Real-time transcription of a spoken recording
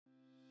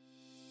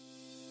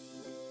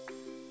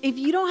If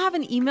you don't have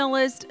an email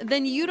list,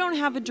 then you don't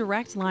have a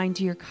direct line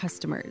to your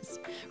customers.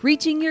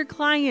 Reaching your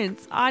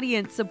clients,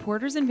 audience,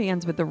 supporters, and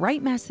fans with the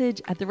right message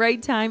at the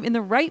right time in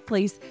the right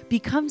place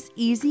becomes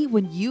easy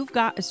when you've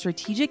got a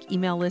strategic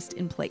email list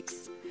in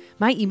place.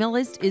 My email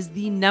list is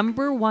the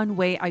number one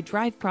way I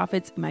drive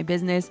profits in my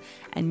business,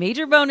 and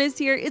major bonus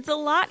here, it's a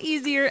lot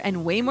easier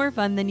and way more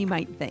fun than you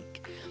might think.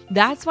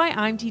 That's why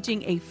I'm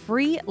teaching a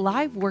free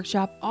live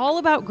workshop all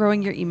about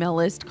growing your email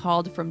list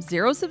called From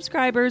Zero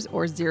Subscribers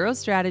or Zero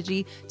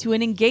Strategy to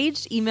an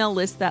Engaged Email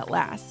List That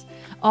Lasts.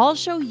 I'll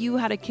show you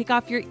how to kick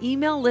off your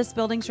email list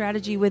building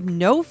strategy with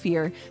no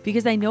fear,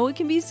 because I know it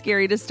can be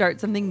scary to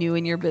start something new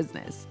in your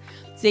business.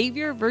 Save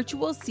your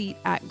virtual seat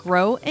at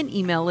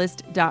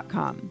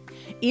growanemaillist.com.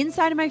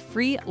 Inside of my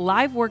free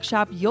live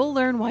workshop, you'll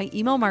learn why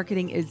email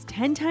marketing is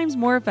 10 times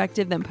more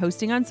effective than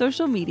posting on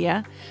social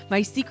media,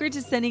 my secret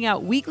to sending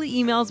out weekly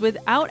emails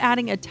without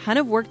adding a ton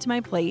of work to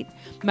my plate,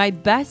 my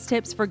best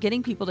tips for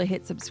getting people to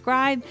hit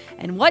subscribe,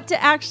 and what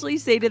to actually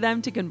say to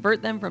them to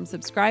convert them from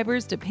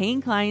subscribers to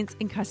paying clients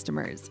and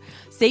customers.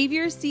 Save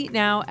your seat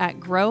now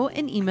at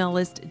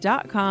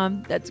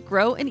growanemaillist.com. That's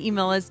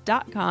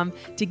growanemaillist.com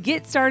to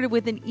get started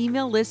with an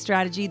email list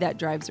strategy that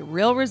drives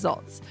real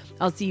results.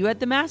 I'll see you at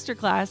the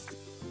masterclass.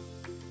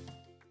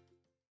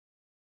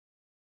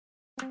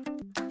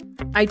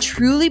 I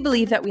truly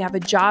believe that we have a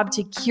job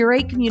to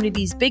curate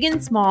communities big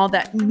and small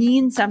that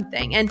mean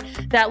something. And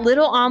that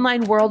little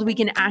online world we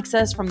can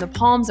access from the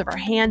palms of our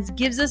hands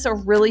gives us a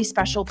really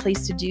special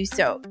place to do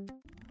so.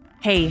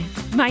 Hey,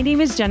 my name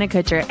is Jenna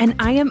Kutcher, and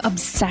I am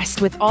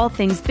obsessed with all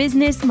things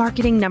business,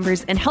 marketing,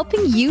 numbers, and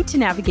helping you to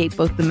navigate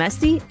both the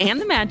messy and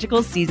the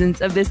magical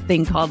seasons of this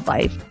thing called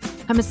life.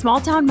 I'm a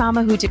small-town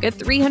mama who took a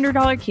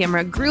 $300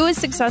 camera, grew a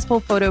successful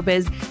photo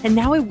biz, and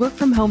now I work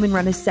from home and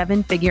run a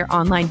 7-figure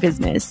online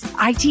business.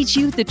 I teach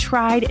you the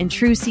tried and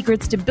true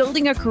secrets to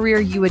building a career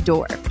you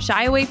adore.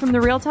 Shy away from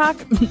the real talk?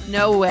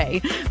 No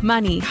way.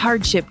 Money,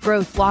 hardship,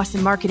 growth, loss,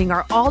 and marketing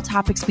are all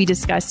topics we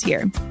discuss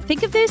here.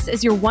 Think of this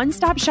as your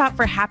one-stop shop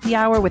for happy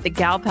hour with a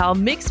gal pal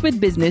mixed with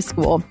business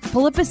school.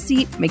 Pull up a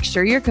seat, make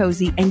sure you're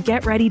cozy, and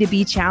get ready to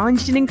be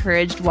challenged and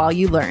encouraged while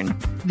you learn.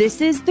 This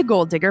is the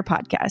Goal Digger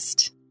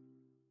Podcast.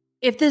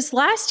 If this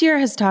last year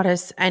has taught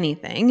us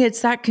anything,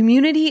 it's that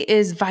community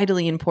is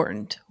vitally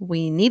important.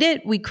 We need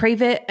it, we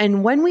crave it,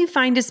 and when we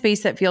find a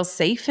space that feels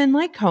safe and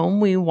like home,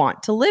 we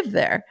want to live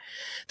there.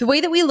 The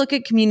way that we look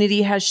at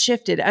community has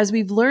shifted as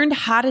we've learned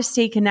how to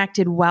stay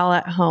connected while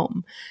at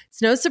home.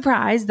 It's no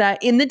surprise that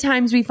in the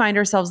times we find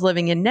ourselves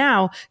living in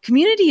now,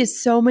 community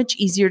is so much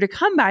easier to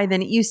come by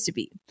than it used to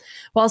be.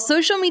 While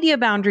social media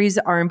boundaries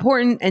are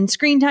important and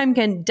screen time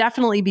can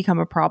definitely become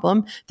a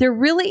problem, there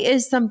really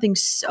is something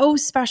so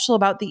special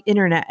about the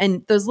internet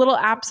and those little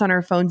apps on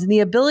our phones and the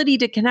ability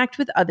to connect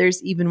with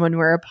others even when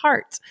we're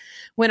apart.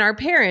 When our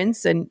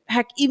parents, and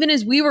heck, even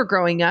as we were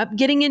growing up,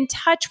 getting in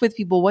touch with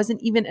people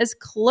wasn't even as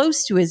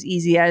close to as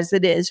easy as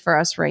it is for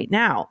us right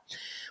now.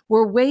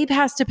 We're way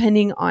past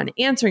depending on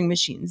answering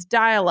machines,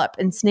 dial-up,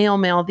 and snail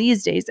mail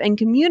these days, and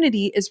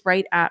community is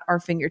right at our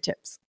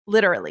fingertips,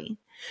 literally.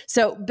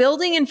 So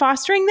building and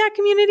fostering that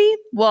community,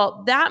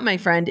 well, that, my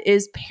friend,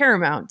 is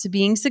paramount to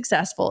being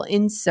successful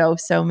in so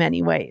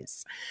many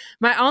ways.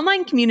 My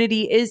online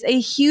community is a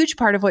huge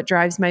part of what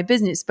drives my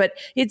business, but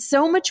it's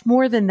so much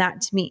more than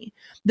that to me.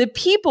 The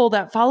people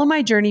that follow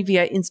my journey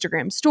via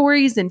Instagram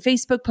stories and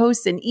Facebook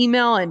posts and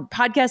email and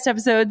podcast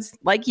episodes,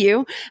 like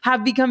you,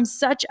 have become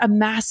such a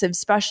massive,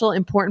 special,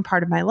 important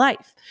part of my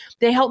life.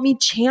 They help me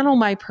channel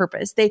my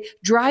purpose. They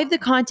drive the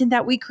content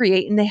that we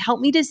create, and they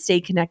help me to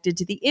stay connected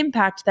to the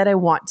impact that I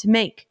want to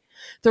make.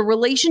 The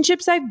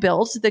relationships I've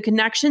built, the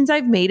connections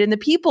I've made, and the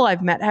people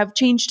I've met have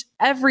changed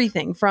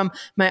everything from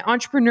my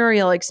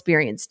entrepreneurial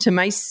experience to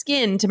my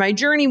skin, to my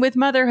journey with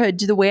motherhood,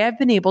 to the way I've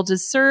been able to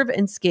serve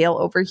and scale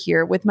over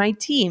here with my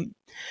team.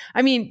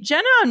 I mean,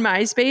 Jenna on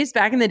MySpace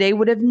back in the day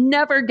would have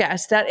never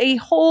guessed that a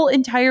whole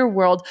entire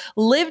world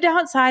lived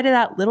outside of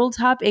that little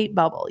top 8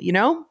 bubble, you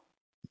know?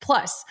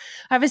 Plus,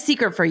 I have a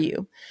secret for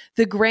you.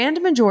 The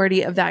grand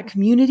majority of that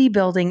community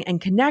building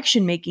and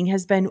connection making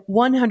has been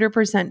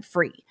 100%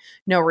 free.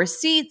 No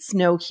receipts,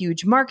 no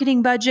huge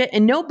marketing budget,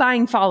 and no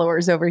buying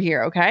followers over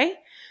here, okay?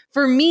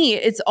 For me,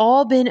 it's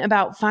all been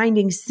about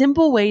finding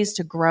simple ways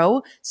to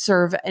grow,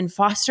 serve, and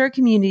foster a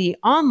community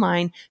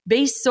online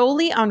based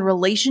solely on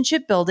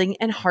relationship building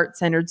and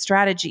heart-centered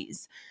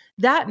strategies.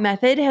 That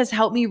method has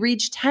helped me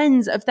reach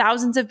tens of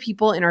thousands of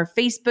people in our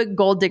Facebook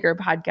Goal Digger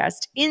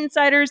Podcast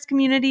Insiders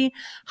community,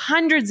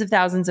 hundreds of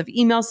thousands of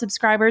email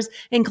subscribers,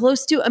 and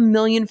close to 1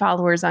 million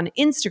followers on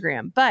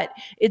Instagram. But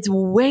it's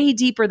way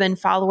deeper than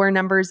follower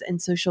numbers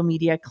and social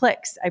media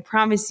clicks. I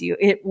promise you,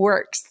 it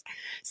works.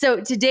 So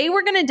today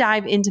we're going to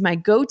dive into my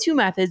go-to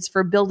methods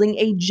for building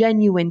a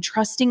genuine,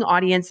 trusting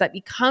audience that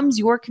becomes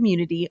your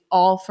community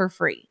all for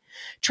free.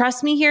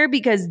 Trust me here,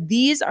 because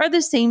these are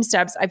the same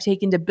steps I've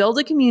taken to build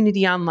a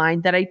community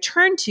online that I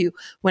turn to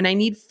when I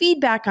need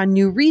feedback on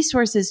new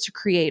resources to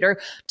create or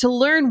to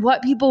learn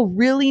what people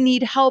really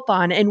need help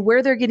on and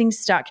where they're getting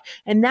stuck.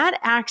 And that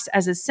acts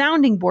as a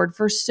sounding board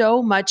for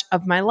so much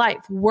of my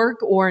life,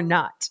 work or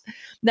not.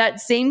 That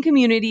same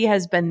community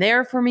has been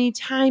there for me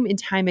time and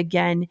time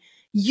again.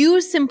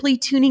 You simply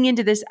tuning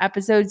into this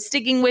episode,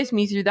 sticking with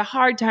me through the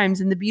hard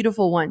times and the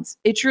beautiful ones,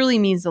 it truly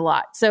means a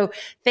lot. So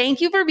thank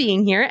you for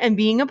being here and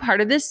being a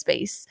part of this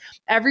space.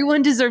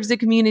 Everyone deserves a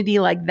community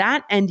like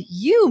that. And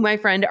you, my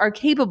friend, are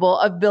capable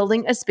of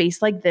building a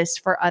space like this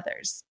for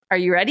others. Are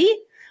you ready?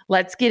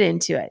 Let's get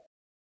into it.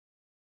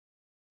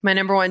 My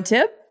number one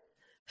tip,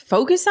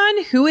 focus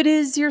on who it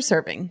is you're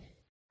serving.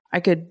 I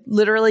could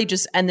literally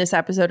just end this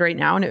episode right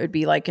now and it would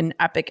be like an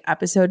epic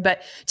episode.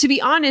 But to be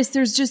honest,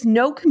 there's just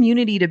no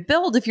community to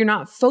build if you're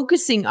not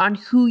focusing on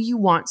who you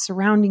want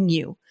surrounding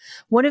you.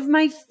 One of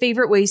my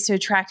favorite ways to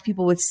attract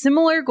people with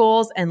similar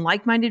goals and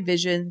like-minded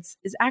visions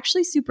is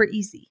actually super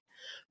easy.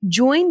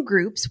 Join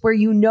groups where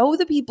you know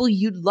the people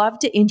you'd love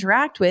to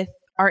interact with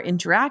are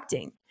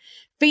interacting.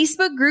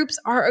 Facebook groups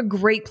are a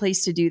great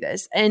place to do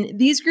this. And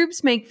these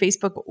groups make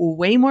Facebook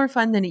way more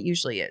fun than it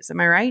usually is. Am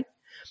I right?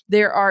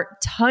 There are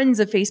tons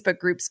of Facebook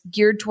groups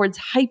geared towards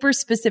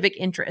hyper-specific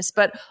interests,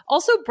 but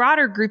also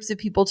broader groups of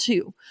people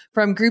too,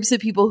 from groups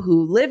of people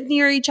who live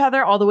near each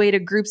other all the way to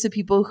groups of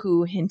people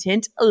who, hint,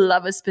 hint,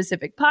 love a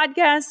specific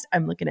podcast.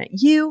 I'm looking at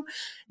you.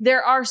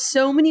 There are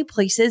so many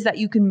places that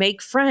you can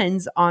make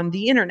friends on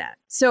the internet.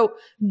 So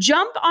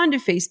jump onto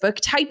Facebook,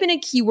 type in a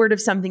keyword of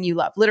something you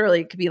love.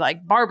 Literally, it could be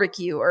like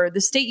barbecue or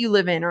the state you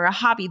live in or a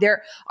hobby.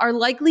 There are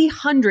likely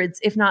hundreds,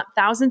 if not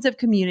thousands of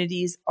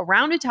communities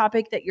around a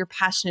topic that you're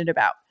passionate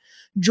about.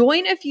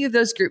 Join a few of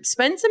those groups.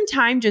 Spend some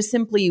time just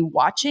simply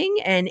watching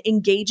and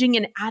engaging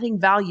and adding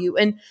value.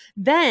 And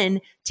then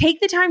take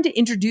the time to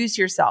introduce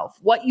yourself,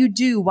 what you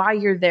do, why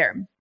you're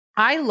there.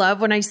 I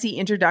love when I see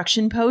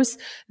introduction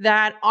posts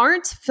that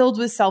aren't filled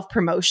with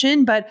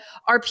self-promotion, but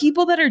are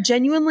people that are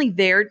genuinely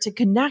there to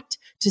connect,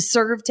 to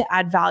serve, to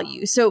add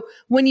value. So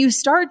when you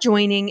start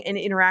joining and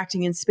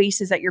interacting in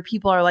spaces that your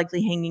people are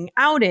likely hanging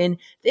out in,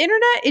 the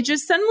internet, it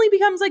just suddenly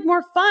becomes like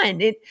more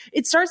fun.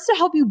 It starts to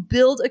help you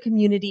build a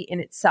community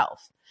in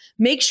itself.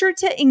 Make sure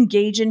to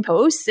engage in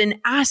posts and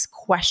ask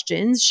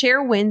questions,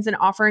 share wins, and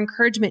offer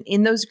encouragement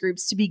in those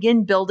groups to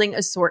begin building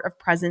a sort of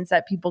presence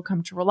that people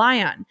come to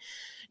rely on.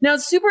 Now,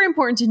 it's super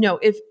important to note,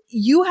 if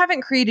you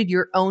haven't created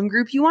your own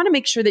group, you want to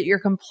make sure that you're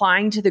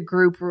complying to the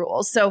group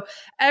rules. So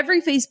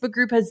every Facebook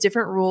group has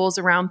different rules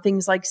around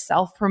things like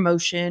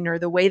self-promotion or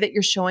the way that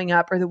you're showing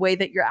up or the way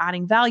that you're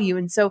adding value.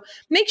 And so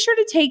make sure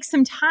to take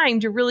some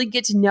time to really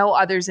get to know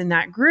others in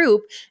that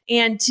group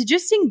and to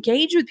just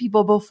engage with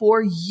people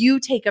before you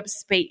take up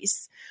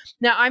space.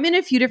 Now, I'm in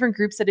a few different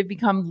groups that have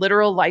become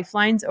literal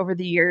lifelines over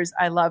the years.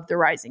 I love the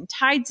Rising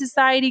Tide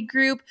Society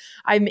group.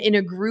 I'm in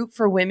a group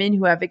for women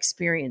who have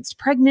experienced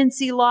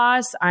pregnancy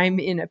loss. I'm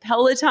in a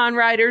Peloton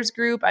riders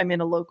group. I'm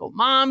in a local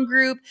mom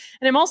group.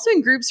 And I'm also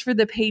in groups for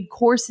the paid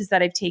courses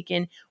that I've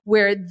taken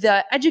where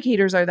the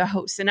educators are the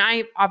hosts. And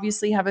I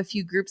obviously have a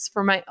few groups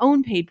for my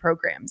own paid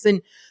programs.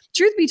 And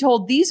truth be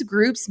told, these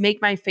groups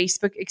make my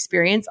Facebook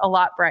experience a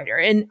lot brighter.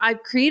 And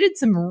I've created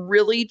some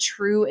really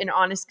true and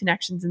honest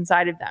connections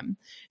inside of them.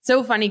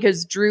 So funny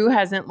because Drew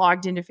hasn't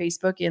logged into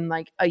Facebook in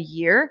like a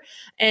year.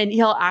 And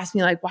he'll ask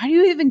me like, why do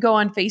you even go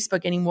on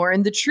Facebook anymore?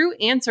 And the true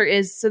answer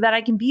is so that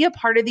I can be a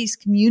part of these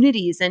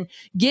communities and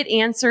get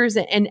answers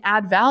and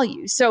add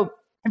value. So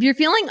if you're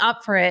feeling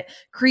up for it,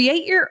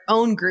 create your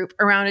own group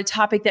around a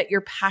topic that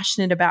you're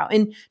passionate about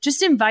and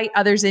just invite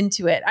others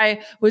into it.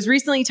 I was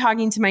recently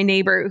talking to my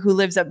neighbor who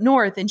lives up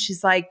north and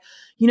she's like,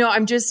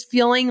 I'm just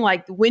feeling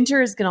like the winter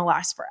is going to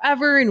last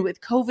forever. And with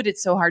COVID,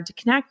 it's so hard to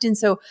connect. And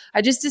so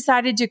I just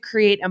decided to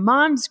create a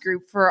mom's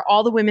group for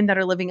all the women that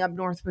are living up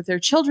north with their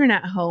children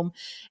at home.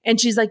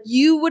 And she's like,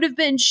 you would have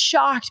been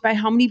shocked by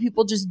how many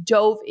people just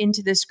dove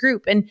into this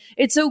group. And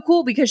it's so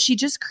cool because she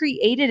just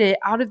created it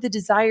out of the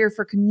desire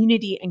for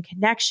community and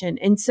connection.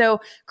 And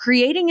so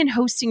creating and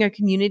hosting a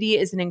community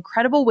is an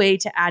incredible way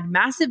to add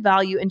massive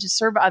value and to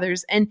serve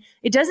others. And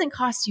it doesn't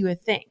cost you a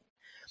thing.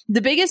 The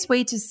biggest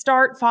way to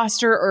start,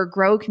 foster, or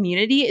grow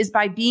community is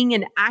by being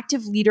an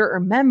active leader or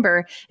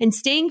member and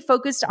staying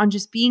focused on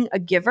just being a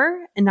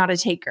giver and not a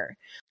taker.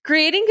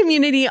 Creating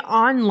community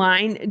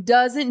online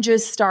doesn't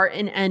just start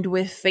and end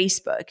with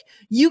Facebook.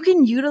 You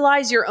can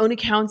utilize your own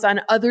accounts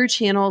on other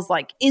channels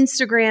like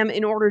Instagram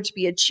in order to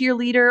be a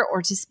cheerleader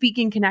or to speak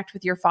and connect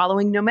with your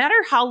following, no matter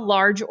how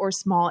large or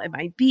small it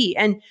might be.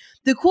 And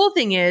the cool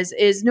thing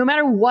is no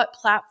matter what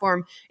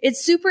platform,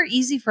 it's super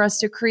easy for us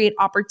to create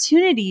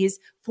opportunities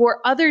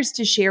for others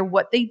to share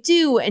what they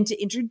do and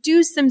to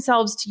introduce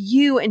themselves to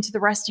you and to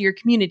the rest of your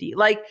community.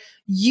 Like,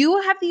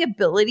 you have the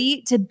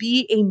ability to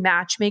be a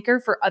matchmaker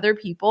for other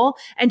people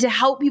and to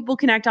help people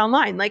connect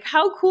online. Like,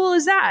 how cool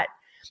is that?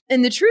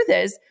 And the truth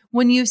is,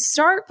 when you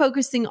start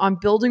focusing on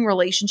building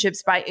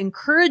relationships by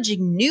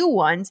encouraging new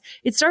ones,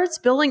 it starts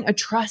building a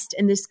trust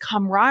and this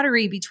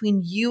camaraderie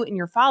between you and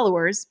your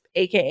followers,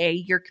 aka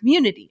your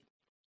community.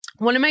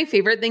 One of my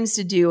favorite things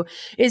to do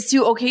is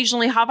to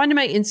occasionally hop onto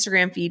my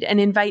Instagram feed and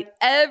invite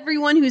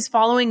everyone who's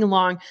following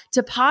along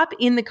to pop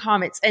in the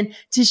comments and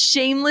to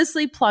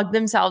shamelessly plug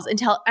themselves and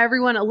tell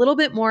everyone a little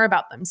bit more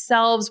about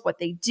themselves, what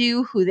they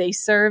do, who they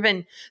serve.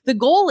 And the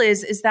goal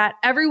is that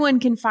everyone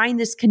can find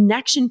this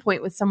connection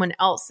point with someone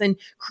else and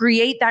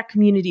create that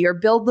community or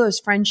build those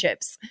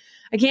friendships.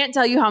 I can't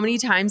tell you how many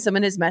times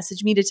someone has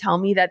messaged me to tell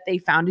me that they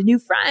found a new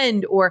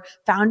friend or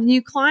found a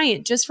new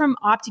client just from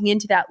opting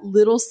into that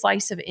little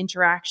slice of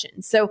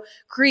interaction. So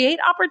create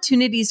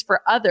opportunities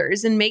for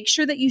others and make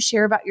sure that you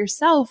share about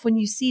yourself when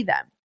you see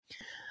them.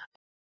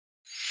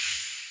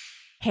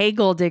 Hey,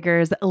 goal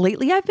diggers.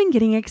 Lately, I've been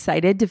getting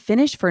excited to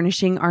finish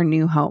furnishing our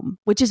new home,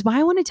 which is why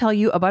I want to tell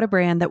you about a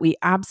brand that we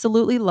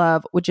absolutely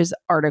love, which is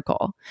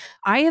Article.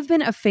 I have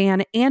been a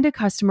fan and a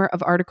customer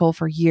of Article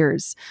for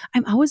years.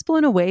 I'm always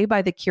blown away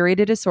by the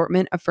curated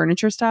assortment of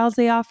furniture styles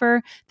they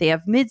offer. They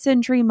have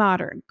mid-century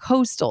modern,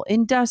 coastal,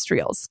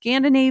 industrial,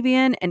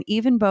 Scandinavian, and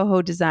even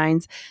boho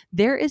designs.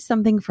 There is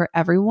something for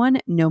everyone,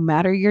 no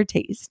matter your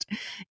taste.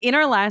 In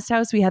our last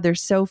house, we had their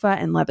sofa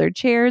and leather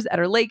chairs. At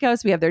our lake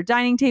house, we have their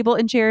dining table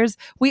and chairs.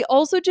 We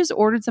also just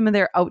ordered some of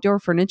their outdoor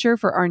furniture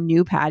for our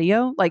new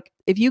patio. Like,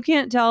 if you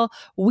can't tell,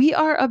 we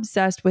are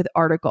obsessed with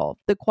Article.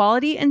 The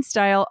quality and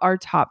style are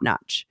top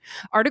notch.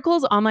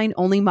 Article's online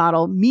only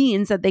model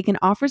means that they can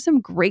offer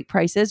some great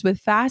prices with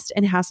fast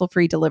and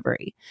hassle-free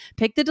delivery.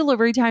 Pick the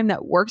delivery time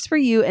that works for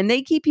you, and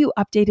they keep you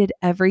updated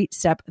every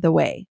step of the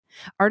way.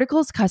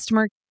 Article's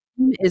customer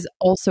is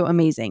also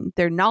amazing.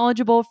 They're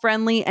knowledgeable,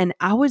 friendly, and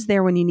always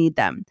there when you need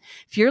them.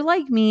 If you're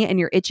like me and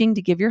you're itching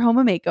to give your home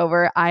a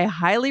makeover, I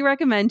highly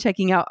recommend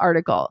checking out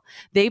Article.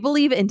 They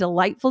believe in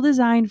delightful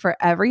design for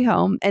every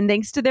home, and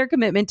thanks to their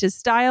commitment to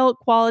style,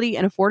 quality,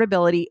 and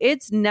affordability,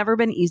 it's never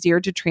been easier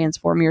to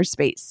transform your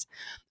space.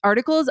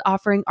 Article is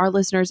offering our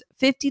listeners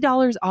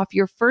 $50 off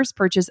your first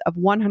purchase of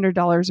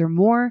 $100 or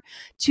more.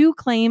 To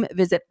claim,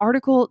 visit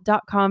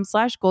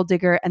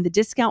article.com/goaldigger and the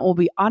discount will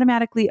be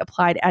automatically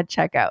applied at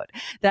checkout.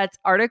 That's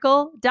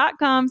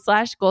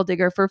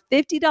article.com/goaldigger for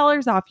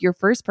 $50 off your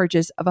first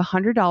purchase of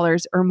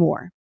 $100 or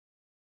more.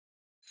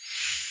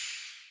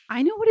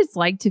 I know what it's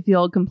like to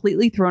feel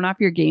completely thrown off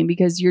your game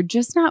because you're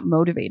just not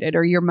motivated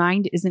or your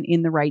mind isn't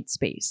in the right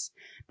space.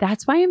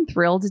 That's why I'm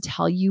thrilled to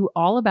tell you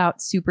all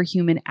about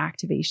Superhuman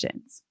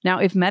Activations. Now,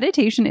 if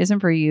meditation isn't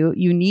for you,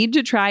 you need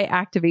to try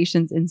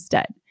Activations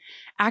instead.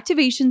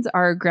 Activations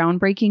are a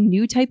groundbreaking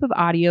new type of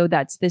audio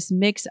that's this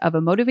mix of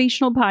a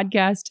motivational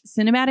podcast,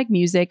 cinematic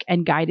music,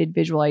 and guided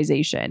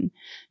visualization.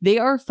 They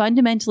are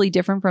fundamentally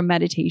different from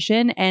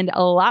meditation and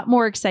a lot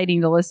more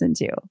exciting to listen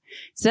to.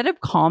 Instead of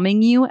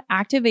calming you,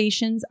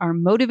 activations are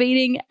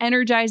motivating,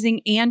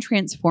 energizing, and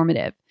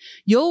transformative.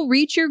 You'll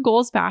reach your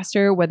goals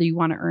faster, whether you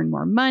want to earn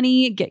more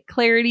money, get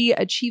clarity,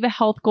 achieve a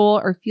health goal,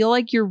 or feel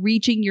like you're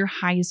reaching your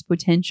highest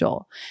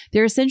potential.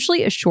 They're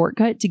essentially a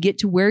shortcut to get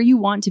to where you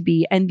want to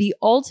be and the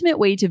ultimate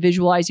way to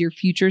visualize your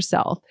future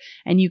self.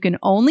 And you can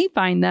only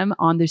find them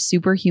on the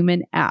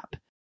Superhuman app.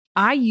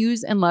 I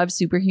use and love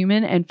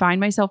Superhuman and find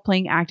myself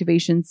playing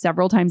activations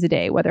several times a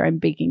day, whether I'm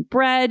baking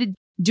bread,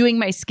 doing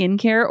my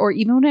skincare, or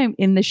even when I'm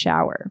in the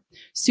shower.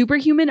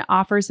 Superhuman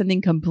offers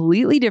something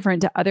completely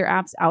different to other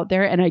apps out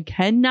there, and I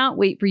cannot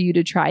wait for you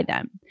to try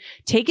them.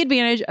 Take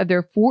advantage of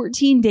their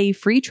 14-day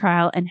free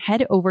trial and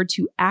head over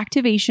to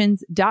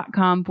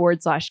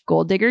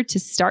activations.com/goaldigger to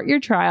start your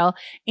trial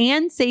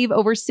and save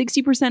over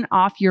 60%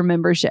 off your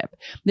membership.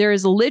 There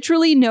is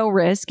literally no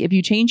risk. If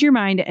you change your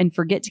mind and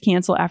forget to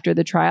cancel after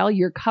the trial,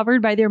 you're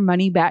covered by their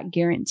money-back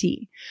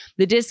guarantee.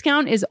 The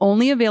discount is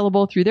only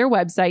available through their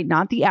website,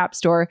 not the App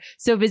Store.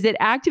 So visit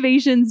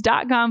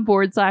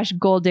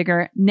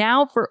activations.com/goaldigger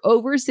now for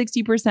over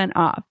 60%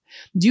 off.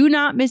 Do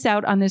not miss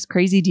out on this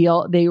crazy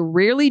deal. They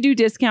rarely do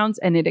discounts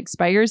and it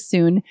expires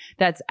soon.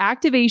 That's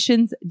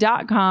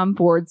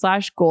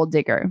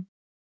activations.com/goaldigger.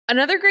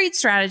 Another great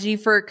strategy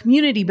for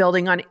community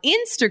building on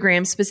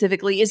Instagram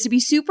specifically is to be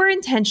super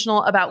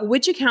intentional about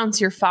which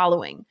accounts you're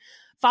following.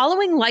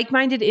 Following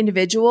like-minded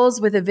individuals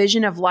with a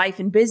vision of life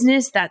and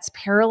business that's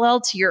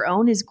parallel to your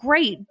own is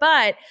great,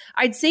 but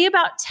I'd say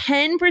about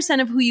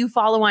 10% of who you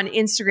follow on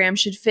Instagram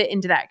should fit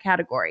into that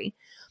category.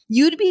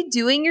 You'd be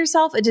doing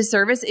yourself a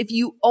disservice if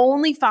you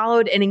only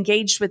followed and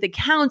engaged with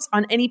accounts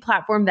on any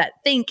platform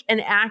that think and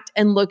act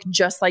and look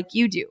just like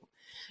you do.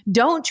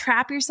 Don't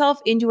trap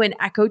yourself into an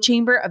echo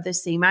chamber of the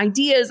same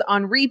ideas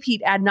on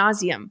repeat ad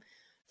nauseum.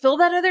 Fill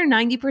that other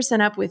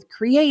 90% up with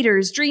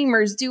creators,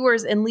 dreamers,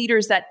 doers, and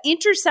leaders that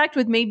intersect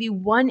with maybe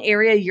one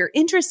area you're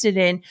interested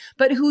in,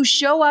 but who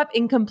show up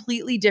in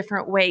completely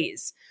different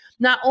ways.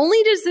 Not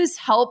only does this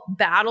help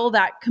battle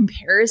that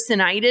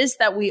comparisonitis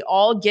that we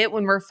all get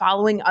when we're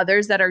following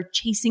others that are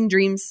chasing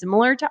dreams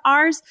similar to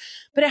ours,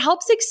 but it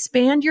helps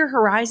expand your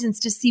horizons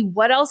to see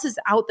what else is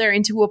out there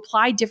and to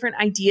apply different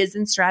ideas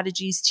and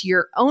strategies to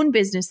your own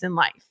business and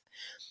life.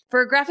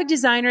 For a graphic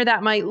designer,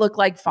 that might look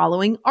like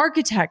following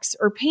architects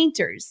or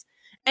painters,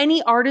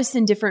 any artists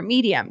in different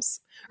mediums.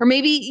 Or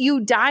maybe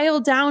you dial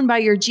down by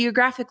your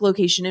geographic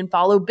location and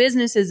follow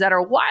businesses that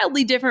are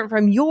wildly different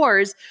from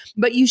yours,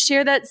 but you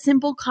share that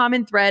simple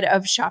common thread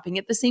of shopping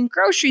at the same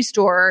grocery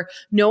store or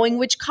knowing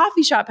which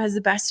coffee shop has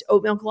the best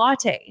oat milk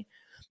latte.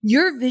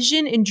 Your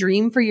vision and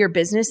dream for your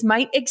business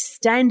might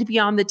extend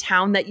beyond the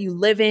town that you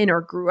live in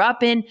or grew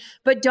up in,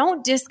 but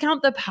don't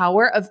discount the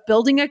power of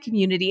building a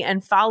community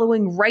and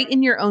following right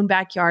in your own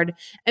backyard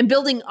and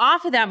building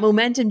off of that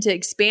momentum to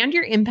expand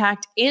your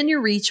impact and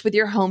your reach with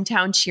your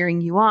hometown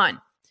cheering you on.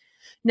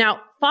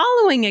 Now,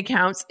 following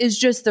accounts is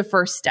just the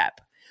first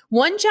step.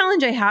 One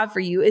challenge I have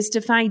for you is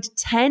to find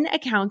 10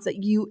 accounts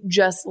that you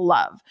just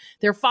love.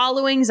 Their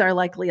followings are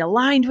likely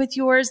aligned with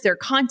yours. Their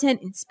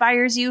content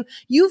inspires you.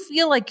 You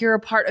feel like you're a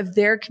part of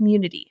their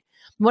community.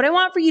 What I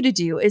want for you to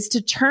do is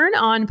to turn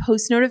on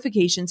post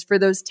notifications for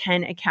those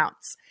 10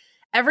 accounts.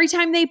 Every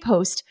time they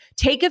post,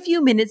 take a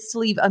few minutes to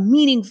leave a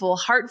meaningful,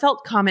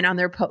 heartfelt comment on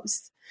their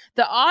posts.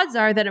 The odds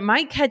are that it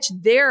might catch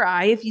their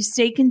eye if you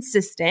stay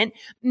consistent,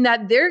 and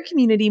that their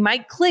community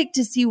might click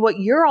to see what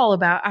you're all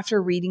about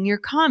after reading your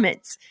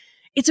comments.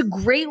 It's a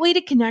great way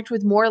to connect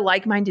with more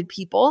like-minded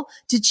people,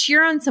 to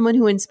cheer on someone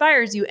who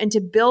inspires you, and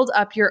to build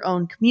up your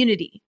own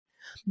community.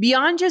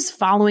 Beyond just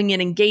following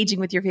and engaging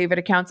with your favorite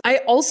accounts, I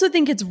also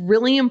think it's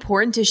really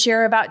important to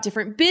share about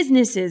different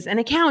businesses and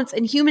accounts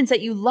and humans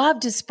that you love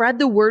to spread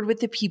the word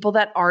with the people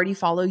that already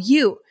follow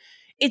you.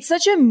 It's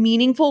such a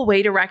meaningful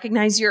way to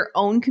recognize your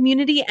own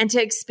community and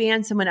to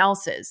expand someone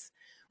else's.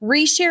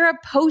 Reshare a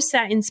post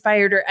that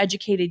inspired or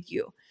educated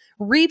you.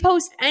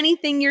 Repost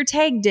anything you're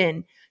tagged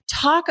in.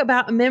 Talk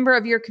about a member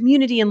of your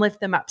community and lift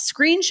them up.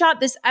 Screenshot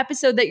this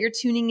episode that you're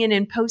tuning in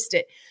and post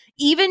it.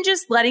 Even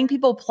just letting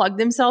people plug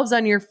themselves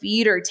on your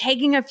feed or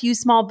tagging a few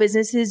small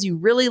businesses you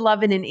really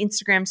love in an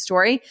Instagram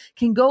story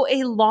can go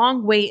a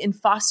long way in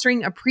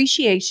fostering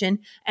appreciation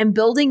and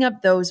building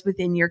up those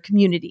within your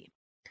community.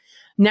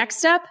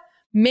 Next up,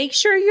 make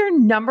sure your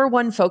number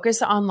one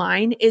focus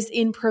online is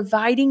in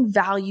providing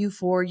value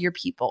for your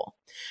people.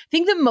 I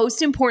think the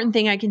most important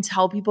thing I can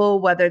tell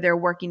people, whether they're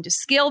working to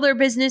scale their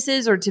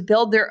businesses or to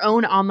build their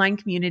own online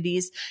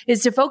communities,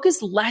 is to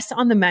focus less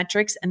on the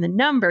metrics and the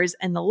numbers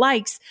and the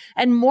likes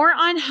and more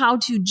on how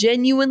to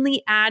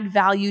genuinely add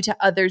value to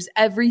others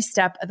every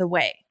step of the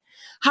way.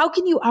 How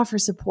can you offer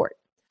support?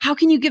 How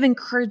can you give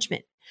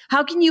encouragement?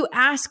 How can you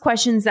ask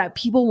questions that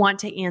people want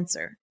to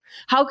answer?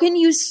 How can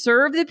you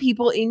serve the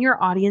people in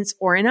your audience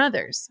or in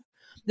others?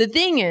 The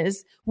thing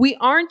is, we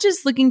aren't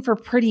just looking for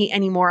pretty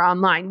anymore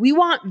online. We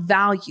want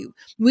value.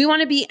 We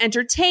want to be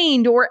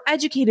entertained or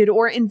educated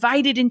or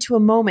invited into a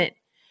moment.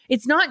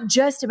 It's not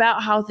just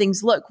about how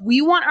things look.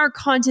 We want our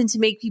content to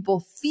make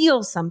people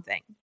feel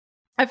something.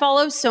 I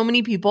follow so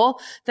many people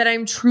that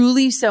I'm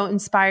truly so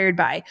inspired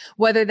by,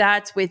 whether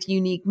that's with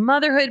unique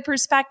motherhood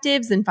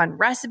perspectives and fun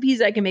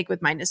recipes I can make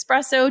with my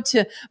Nespresso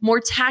to more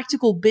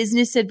tactical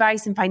business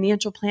advice and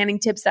financial planning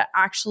tips that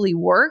actually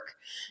work.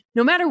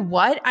 No matter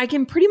what, I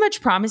can pretty much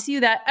promise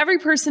you that every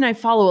person I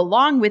follow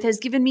along with has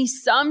given me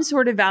some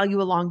sort of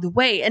value along the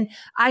way. And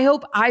I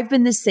hope I've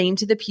been the same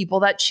to the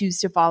people that choose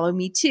to follow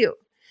me too.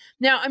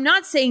 Now, I'm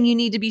not saying you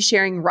need to be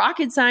sharing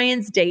rocket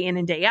science day in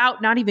and day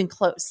out, not even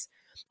close.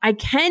 I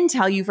can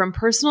tell you from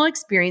personal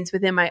experience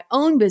within my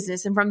own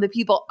business and from the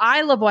people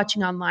I love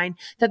watching online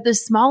that the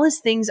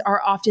smallest things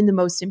are often the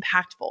most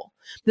impactful.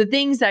 The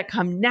things that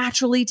come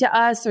naturally to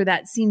us or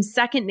that seem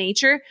second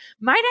nature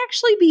might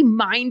actually be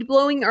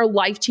mind-blowing or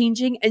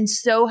life-changing and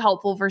so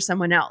helpful for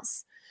someone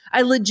else.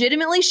 I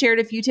legitimately shared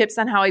a few tips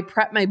on how I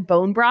prep my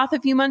bone broth a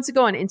few months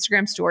ago on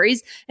Instagram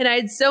stories, and I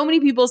had so many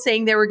people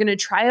saying they were going to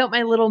try out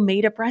my little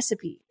made-up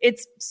recipe.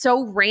 It's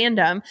so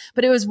random,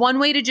 but it was one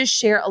way to just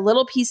share a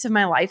little piece of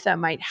my life that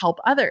might help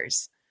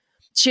others.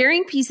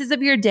 Sharing pieces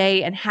of your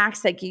day and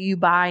hacks that get you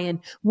by and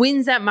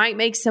wins that might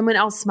make someone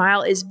else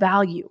smile is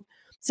value.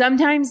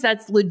 Sometimes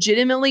that's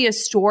legitimately a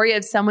story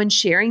of someone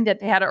sharing that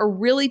they had a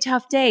really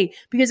tough day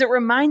because it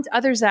reminds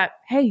others that,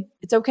 hey,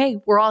 it's okay,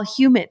 we're all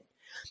human.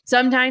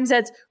 Sometimes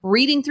that's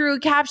reading through a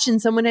caption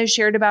someone has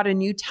shared about a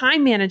new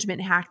time management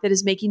hack that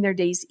is making their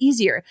days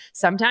easier.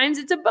 Sometimes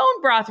it's a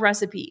bone broth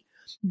recipe.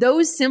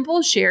 Those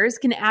simple shares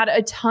can add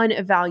a ton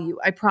of value,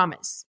 I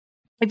promise.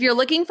 If you're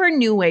looking for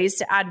new ways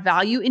to add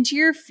value into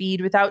your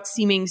feed without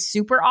seeming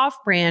super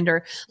off-brand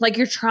or like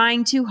you're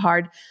trying too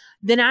hard,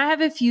 then I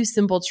have a few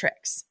simple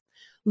tricks.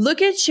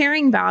 Look at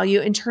sharing value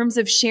in terms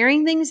of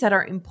sharing things that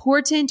are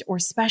important or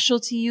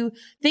special to you,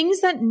 things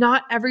that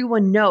not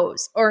everyone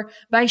knows, or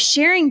by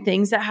sharing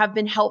things that have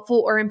been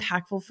helpful or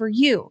impactful for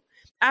you.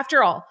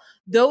 After all,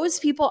 those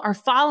people are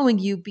following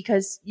you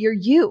because you're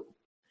you.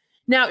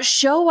 Now,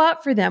 show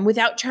up for them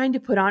without trying to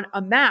put on a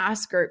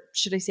mask, or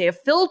should I say a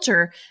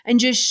filter,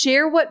 and just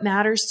share what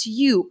matters to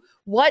you,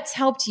 what's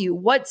helped you,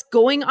 what's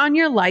going on in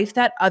your life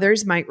that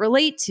others might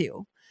relate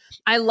to.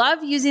 I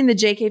love using the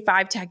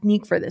JK5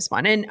 technique for this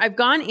one, and I've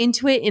gone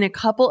into it in a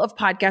couple of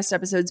podcast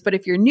episodes, but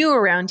if you're new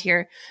around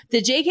here,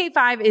 the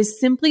JK5 is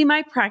simply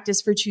my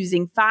practice for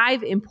choosing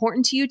 5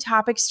 important to you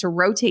topics to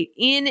rotate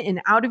in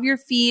and out of your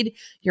feed,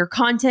 your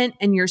content,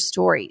 and your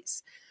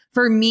stories.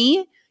 For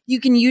me, You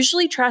can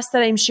usually trust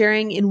that I'm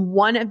sharing in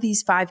one of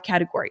these 5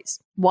 categories.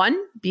 1,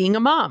 being a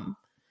mom.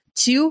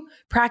 2,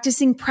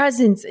 practicing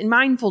presence and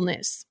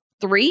mindfulness.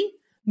 3,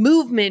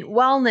 movement,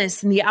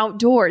 wellness, and the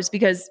outdoors,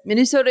 because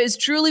Minnesota is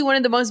truly one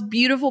of the most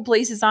beautiful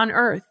places on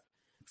earth.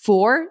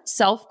 4,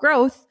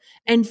 self-growth.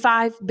 And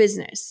 5,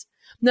 business.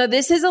 Now,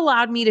 this has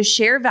allowed me to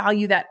share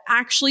value that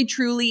actually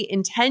truly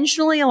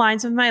intentionally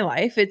aligns with my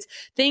life. It's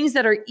things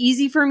that are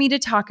easy for me to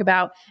talk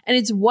about, and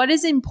it's what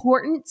is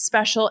important,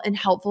 special, and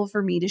helpful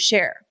for me to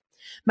share.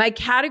 My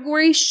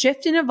categories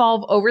shift and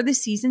evolve over the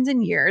seasons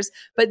and years,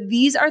 but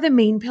these are the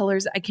main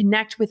pillars I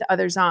connect with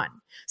others on.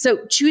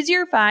 So choose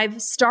your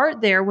 5,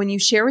 start there when you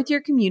share with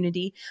your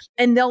community,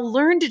 and they'll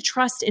learn to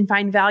trust and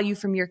find value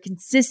from your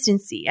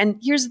consistency. And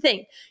here's the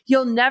thing,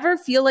 you'll never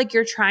feel like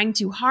you're trying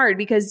too hard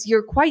because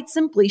you're quite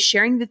simply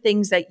sharing the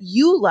things that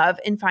you love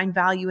and find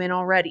value in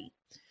already.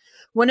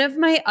 One of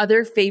my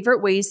other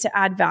favorite ways to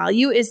add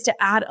value is to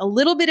add a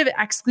little bit of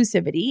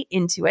exclusivity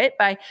into it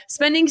by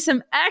spending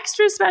some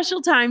extra special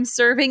time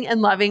serving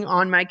and loving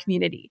on my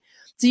community.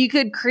 So you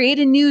could create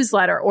a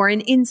newsletter or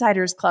an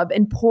insiders club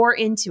and pour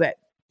into it.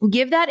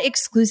 Give that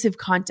exclusive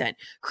content,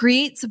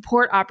 create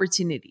support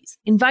opportunities,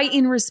 invite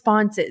in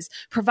responses,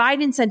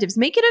 provide incentives,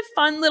 make it a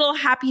fun little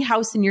happy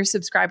house in your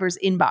subscribers'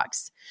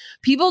 inbox.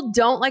 People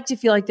don't like to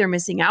feel like they're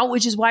missing out,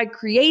 which is why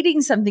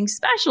creating something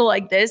special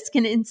like this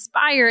can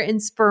inspire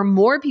and spur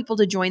more people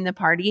to join the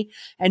party.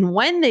 And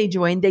when they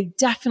join, they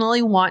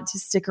definitely want to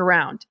stick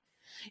around.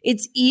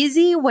 It's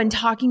easy when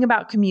talking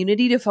about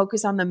community to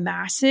focus on the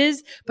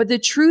masses, but the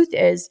truth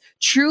is,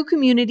 true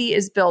community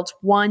is built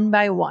one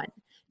by one.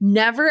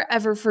 Never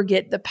ever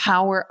forget the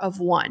power of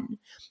one.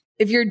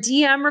 If your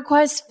DM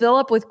requests fill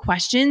up with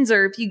questions,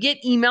 or if you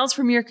get emails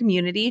from your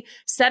community,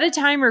 set a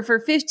timer for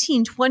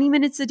 15, 20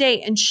 minutes a day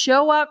and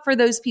show up for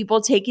those people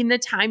taking the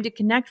time to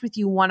connect with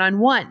you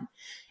one-on-one.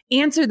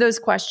 Answer those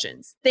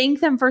questions. Thank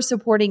them for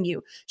supporting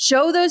you.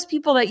 Show those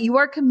people that you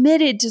are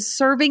committed to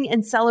serving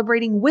and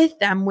celebrating with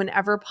them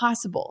whenever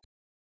possible.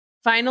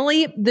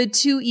 Finally, the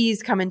 2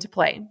 E's come into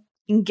play: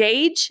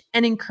 engage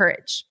and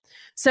encourage.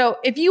 So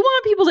if you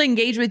want people to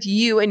engage with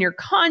you and your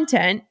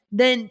content,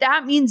 then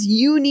that means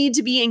you need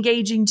to be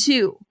engaging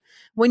too.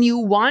 When you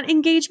want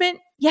engagement,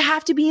 you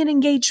have to be an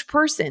engaged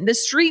person. The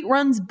street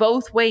runs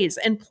both ways.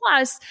 And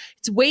plus,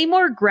 it's way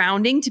more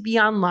grounding to be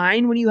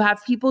online when you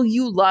have people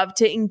you love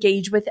to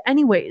engage with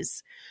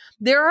anyways.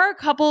 There are a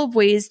couple of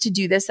ways to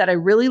do this that I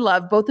really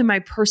love, both in my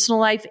personal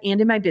life and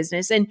in my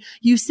business. And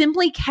you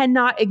simply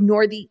cannot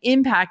ignore the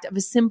impact of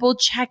a simple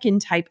check-in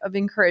type of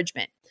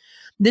encouragement.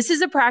 This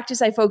is a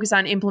practice I focus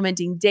on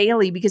implementing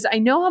daily because I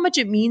know how much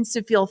it means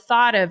to feel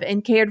thought of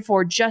and cared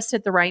for just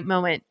at the right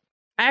moment.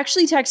 I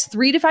actually text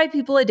 3 to 5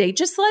 people a day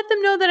just to let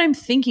them know that I'm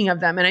thinking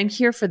of them and I'm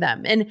here for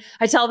them. And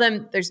I tell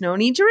them there's no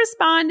need to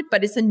respond,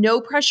 but it's a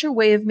no pressure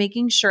way of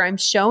making sure I'm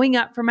showing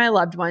up for my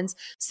loved ones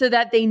so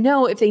that they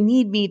know if they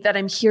need me that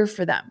I'm here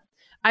for them.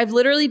 I've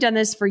literally done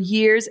this for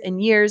years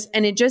and years,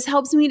 and it just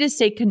helps me to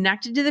stay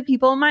connected to the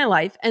people in my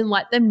life and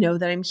let them know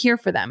that I'm here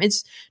for them.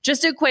 It's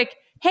just a quick,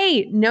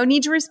 hey, no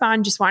need to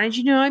respond, just wanted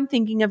you to know I'm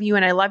thinking of you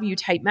and I love you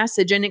type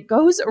message. And it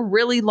goes a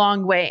really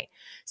long way,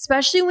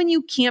 especially when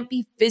you can't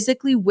be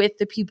physically with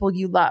the people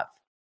you love.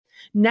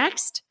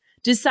 Next,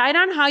 decide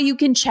on how you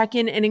can check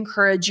in and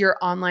encourage your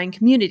online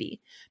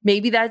community.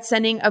 Maybe that's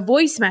sending a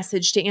voice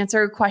message to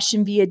answer a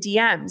question via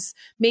DMs.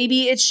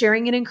 Maybe it's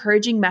sharing an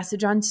encouraging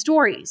message on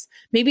stories.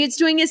 Maybe it's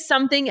doing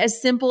something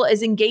as simple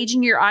as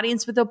engaging your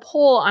audience with a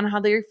poll on how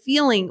they're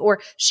feeling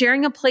or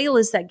sharing a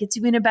playlist that gets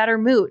you in a better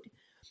mood.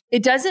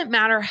 It doesn't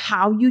matter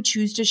how you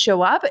choose to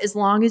show up as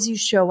long as you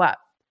show up.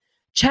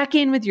 Check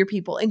in with your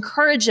people,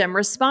 encourage them,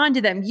 respond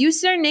to them,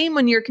 use their name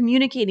when you're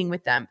communicating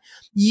with them.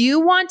 You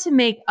want to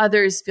make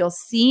others feel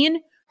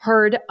seen,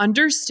 heard,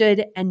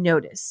 understood, and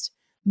noticed.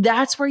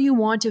 That's where you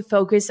want to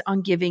focus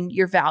on giving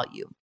your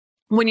value.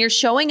 When you're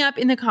showing up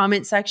in the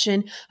comment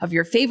section of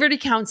your favorite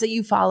accounts that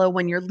you follow,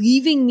 when you're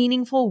leaving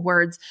meaningful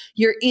words,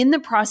 you're in the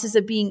process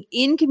of being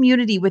in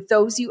community with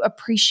those you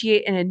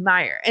appreciate and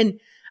admire. And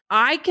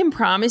I can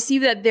promise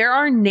you that there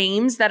are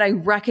names that I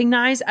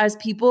recognize as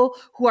people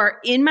who are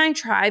in my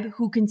tribe,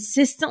 who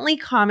consistently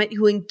comment,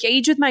 who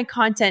engage with my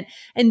content.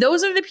 And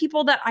those are the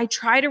people that I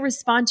try to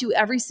respond to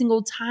every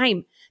single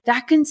time.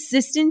 That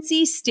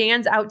consistency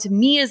stands out to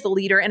me as the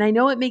leader, and I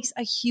know it makes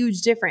a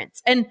huge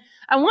difference. And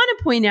I want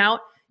to point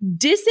out,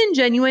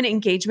 disingenuous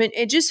engagement,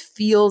 it just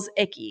feels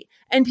icky,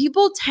 and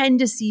people tend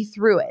to see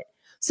through it.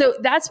 So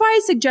that's why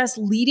I suggest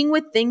leading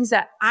with things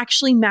that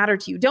actually matter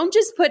to you. Don't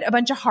just put a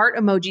bunch of heart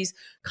emojis.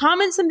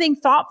 Comment something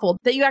thoughtful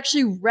that you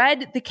actually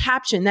read the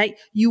caption, that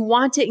you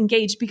want to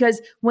engage,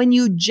 because when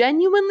you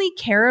genuinely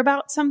care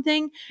about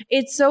something,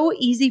 it's so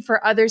easy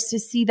for others to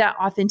see that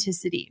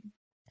authenticity.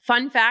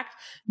 Fun fact,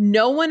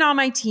 no one on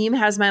my team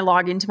has my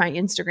login to my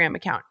Instagram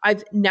account.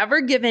 I've never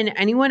given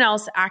anyone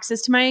else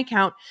access to my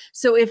account.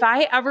 So if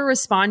I ever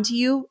respond to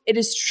you, it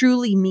is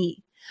truly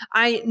me.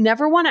 I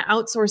never want to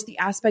outsource the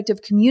aspect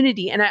of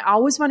community, and I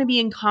always want to be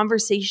in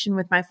conversation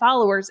with my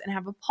followers and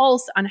have a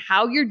pulse on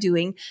how you're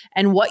doing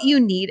and what you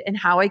need and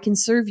how I can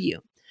serve you.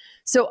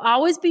 So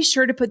always be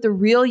sure to put the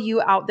real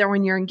you out there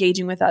when you're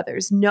engaging with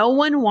others. No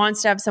one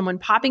wants to have someone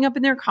popping up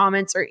in their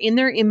comments or in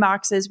their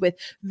inboxes with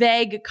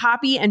vague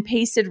copy and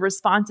pasted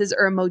responses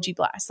or emoji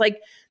blasts. Like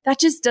that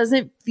just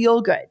doesn't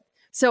feel good.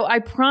 So I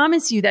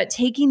promise you that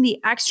taking the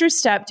extra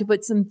step to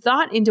put some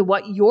thought into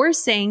what you're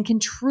saying can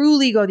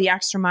truly go the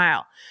extra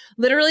mile.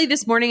 Literally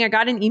this morning, I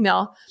got an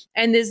email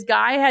and this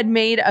guy had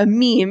made a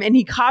meme and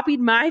he copied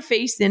my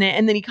face in it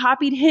and then he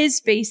copied his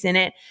face in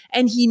it.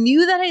 And he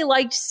knew that I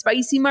liked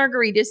spicy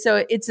margaritas.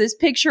 So it's this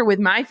picture with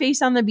my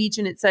face on the beach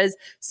and it says,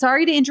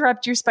 "Sorry to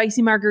interrupt your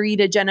spicy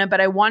margarita, Jenna,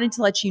 but I wanted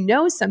to let you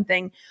know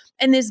something."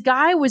 And this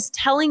guy was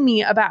telling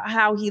me about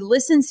how he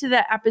listens to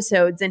the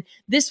episodes and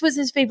this was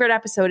his favorite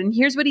episode. And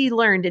here's what he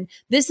learned. And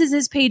this is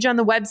his page on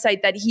the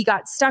website that he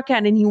got stuck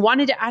at and he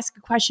wanted to ask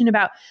a question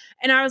about.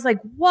 And I was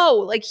like, whoa,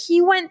 like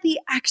he went the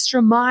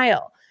extra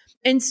mile.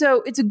 And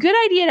so it's a good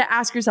idea to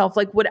ask yourself,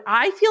 like, would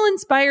I feel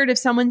inspired if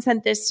someone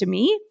sent this to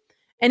me?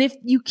 And if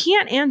you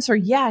can't answer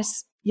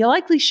yes, you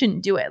likely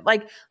shouldn't do it.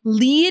 Like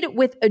lead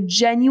with a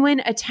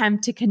genuine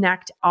attempt to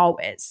connect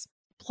always.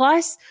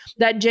 Plus,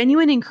 that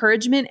genuine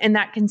encouragement and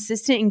that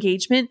consistent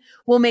engagement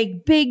will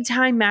make big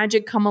time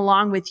magic come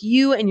along with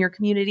you and your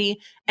community,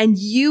 and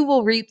you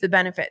will reap the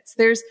benefits.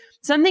 There's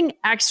something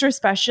extra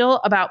special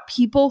about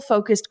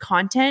people-focused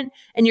content,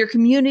 and your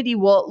community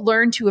will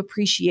learn to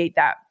appreciate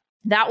that.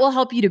 That will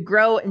help you to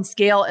grow and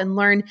scale and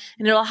learn,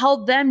 and it'll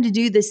help them to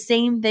do the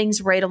same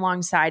things right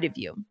alongside of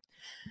you.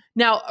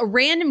 Now, a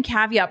random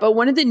caveat, but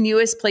one of the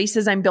newest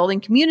places I'm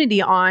building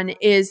community on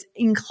is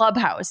in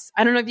Clubhouse.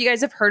 I don't know if you guys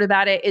have heard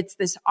about it. It's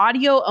this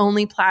audio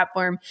only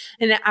platform.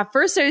 And at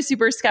first I was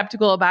super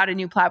skeptical about a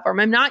new platform.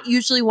 I'm not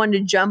usually one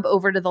to jump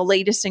over to the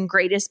latest and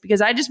greatest because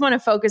I just want to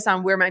focus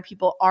on where my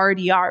people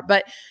already are.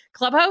 But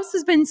Clubhouse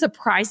has been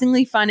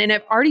surprisingly fun and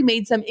I've already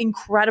made some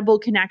incredible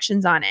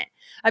connections on it.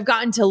 I've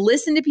gotten to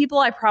listen to people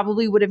I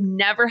probably would have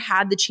never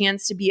had the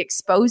chance to be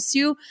exposed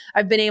to.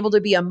 I've been able to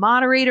be a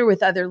moderator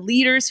with other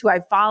leaders who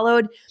I've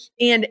followed.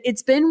 And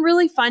it's been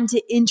really fun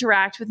to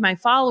interact with my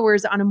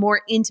followers on a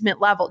more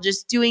intimate level,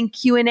 just doing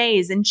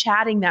Q&As and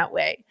chatting that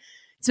way.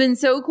 It's been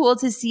so cool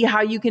to see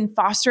how you can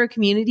foster a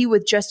community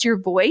with just your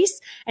voice.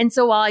 And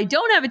so while I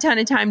don't have a ton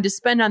of time to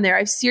spend on there,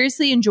 I've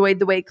seriously enjoyed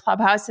the way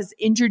Clubhouse has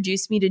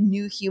introduced me to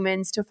new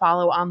humans to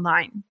follow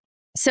online.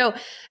 So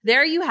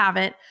there you have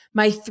it,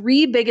 my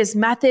 3 biggest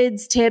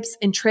methods, tips,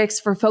 and tricks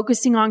for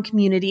focusing on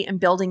community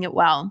and building it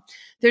well.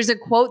 There's a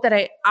quote that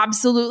I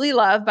absolutely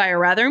love by a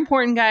rather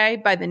important guy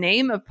by the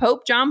name of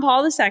Pope John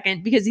Paul II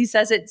because he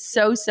says it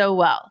so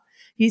well.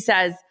 He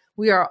says,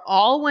 "We are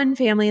all one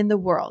family in the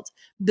world,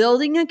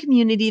 building a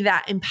community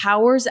that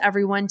empowers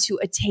everyone to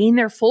attain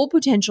their full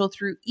potential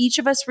through each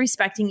of us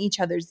respecting each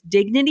other's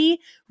dignity,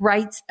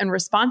 rights, and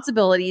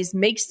responsibilities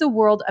makes the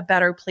world a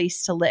better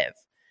place to live."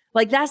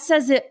 Like that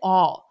says it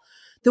all.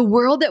 The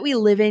world that we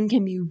live in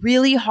can be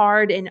really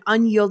hard and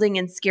unyielding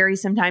and scary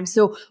sometimes.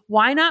 So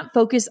why not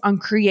focus on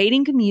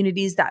creating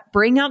communities that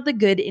bring out the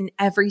good in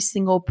every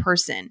single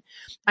person?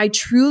 I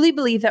truly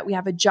believe that we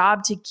have a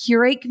job to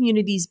curate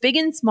communities big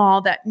and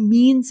small that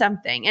mean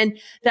something. And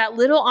that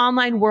little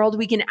online world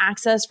we can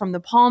access from the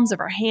palms of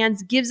our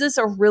hands gives us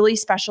a really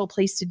special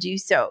place to do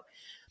so.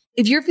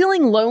 If you're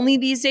feeling lonely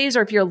these days,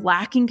 or if you're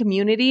lacking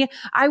community,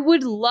 I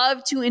would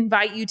love to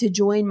invite you to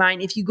join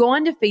mine. If you go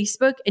onto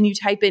Facebook and you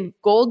type in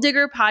Goal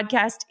Digger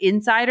Podcast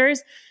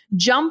Insiders,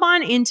 jump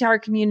on into our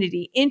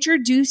community,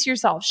 introduce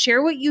yourself,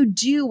 share what you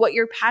do, what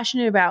you're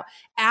passionate about,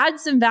 add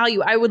some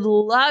value. I would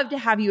love to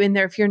have you in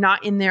there if you're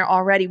not in there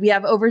already. We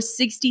have over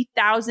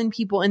 60,000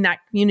 people in that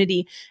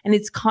community and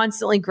it's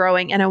constantly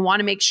growing. And I want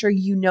to make sure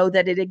you know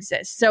that it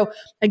exists. So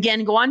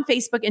again, go on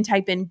Facebook and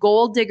type in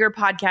Goal Digger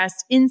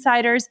Podcast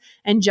Insiders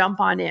and jump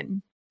on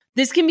in.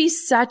 This can be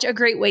such a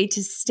great way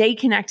to stay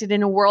connected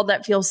in a world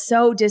that feels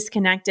so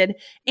disconnected.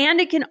 And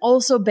it can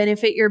also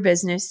benefit your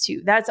business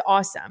too. That's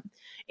awesome.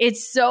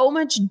 It's so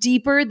much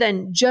deeper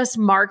than just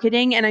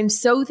marketing. And I'm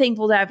so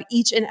thankful to have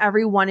each and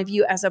every one of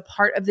you as a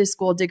part of this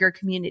Goal Digger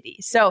community.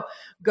 So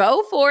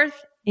go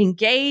forth,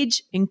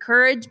 engage,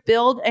 encourage,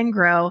 build, and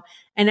grow.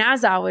 And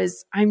as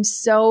always, I'm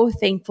so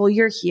thankful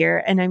you're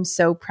here and I'm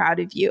so proud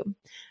of you.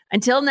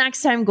 Until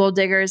next time, Goal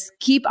Diggers,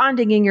 keep on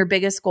digging your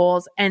biggest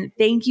goals. And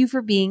thank you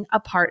for being a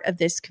part of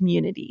this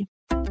community.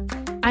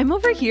 I'm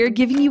over here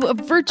giving you a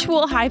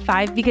virtual high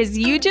five because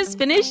you just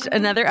finished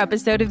another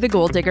episode of the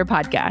Goal Digger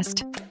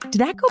podcast. Did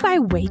that go by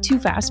way too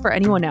fast for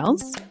anyone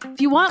else? If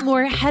you want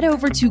more, head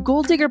over to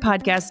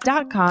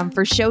goaldiggerpodcast.com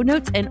for show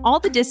notes and all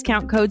the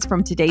discount codes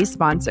from today's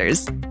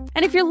sponsors.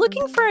 And if you're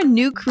looking for a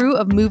new crew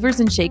of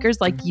movers and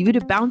shakers like you to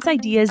bounce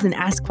ideas and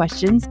ask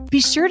questions, be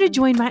sure to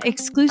join my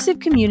exclusive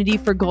community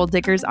for Goal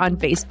Diggers on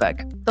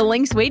Facebook. The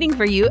link's waiting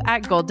for you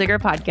at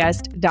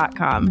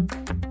goaldiggerpodcast.com.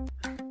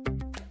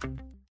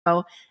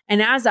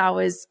 And as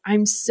always,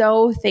 I'm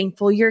so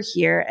thankful you're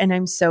here and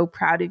I'm so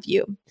proud of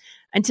you.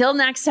 Until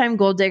next time,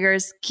 Goal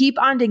Diggers, keep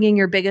on digging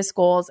your biggest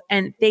goals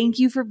and thank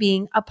you for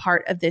being a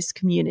part of this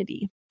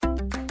community.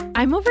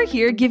 I'm over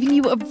here giving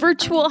you a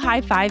virtual high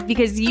five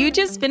because you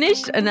just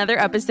finished another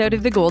episode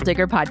of the Goal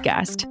Digger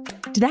podcast.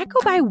 Did that go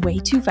by way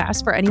too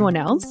fast for anyone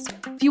else?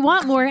 If you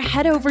want more,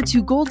 head over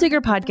to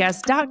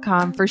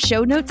goaldiggerpodcast.com for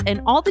show notes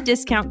and all the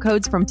discount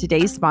codes from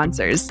today's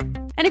sponsors.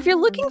 And if you're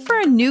looking for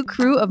a new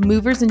crew of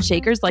movers and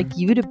shakers like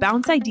you to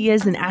bounce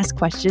ideas and ask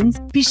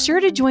questions, be sure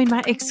to join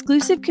my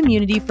exclusive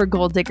community for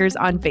Goal Diggers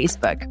on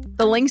Facebook.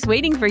 The link's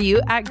waiting for you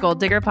at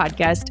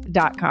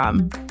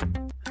goaldiggerpodcast.com.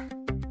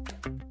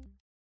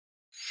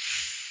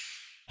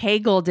 Hey,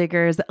 Goal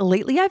Diggers.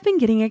 Lately, I've been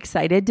getting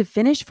excited to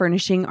finish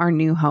furnishing our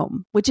new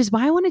home, which is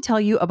why I want to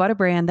tell you about a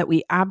brand that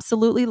we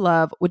absolutely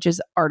love, which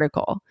is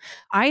Article.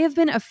 I have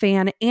been a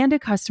fan and a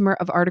customer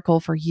of Article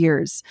for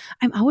years.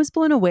 I'm always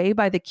blown away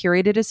by the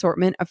curated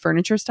assortment of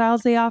furniture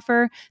styles they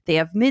offer. They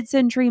have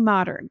mid-century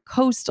modern,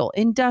 coastal,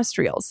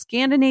 industrial,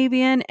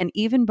 Scandinavian, and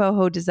even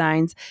boho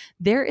designs.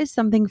 There is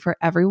something for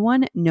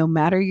everyone, no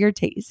matter your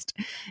taste.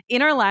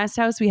 In our last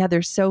house, we had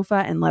their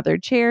sofa and leather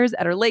chairs.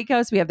 At our lake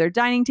house, we have their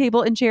dining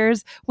table and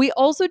chairs. We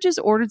also just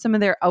ordered some of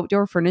their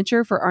outdoor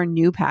furniture for our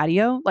new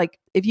patio. Like,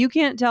 if you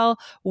can't tell,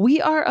 we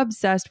are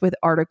obsessed with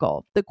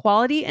Article. The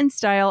quality and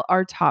style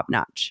are top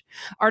notch.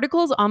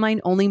 Article's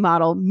online only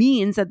model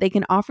means that they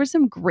can offer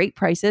some great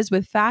prices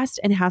with fast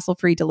and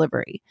hassle-free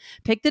delivery.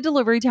 Pick the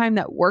delivery time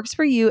that works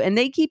for you, and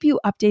they keep you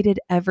updated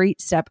every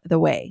step of the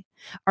way.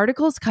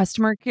 Article's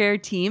customer care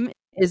team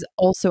is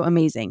also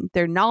amazing.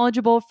 They're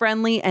knowledgeable,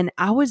 friendly, and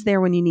always there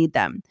when you need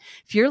them.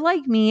 If you're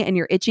like me and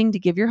you're itching to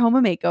give your home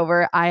a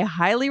makeover, I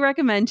highly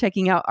recommend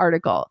checking out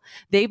Article.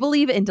 They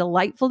believe in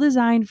delightful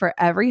design for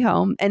every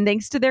home, and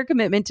thanks to their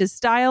commitment to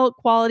style,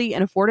 quality,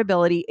 and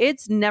affordability,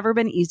 it's never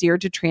been easier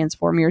to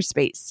transform your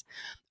space.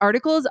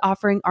 Article is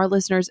offering our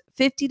listeners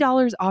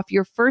 $50 off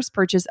your first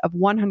purchase of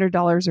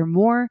 $100 or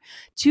more.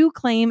 To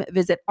claim,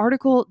 visit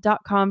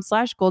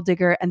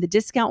article.com/goaldigger and the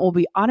discount will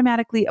be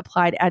automatically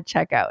applied at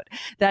checkout.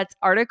 That's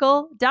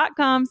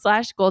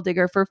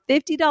article.com/goaldigger for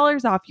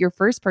 $50 off your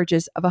first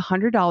purchase of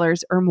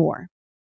 $100 or more.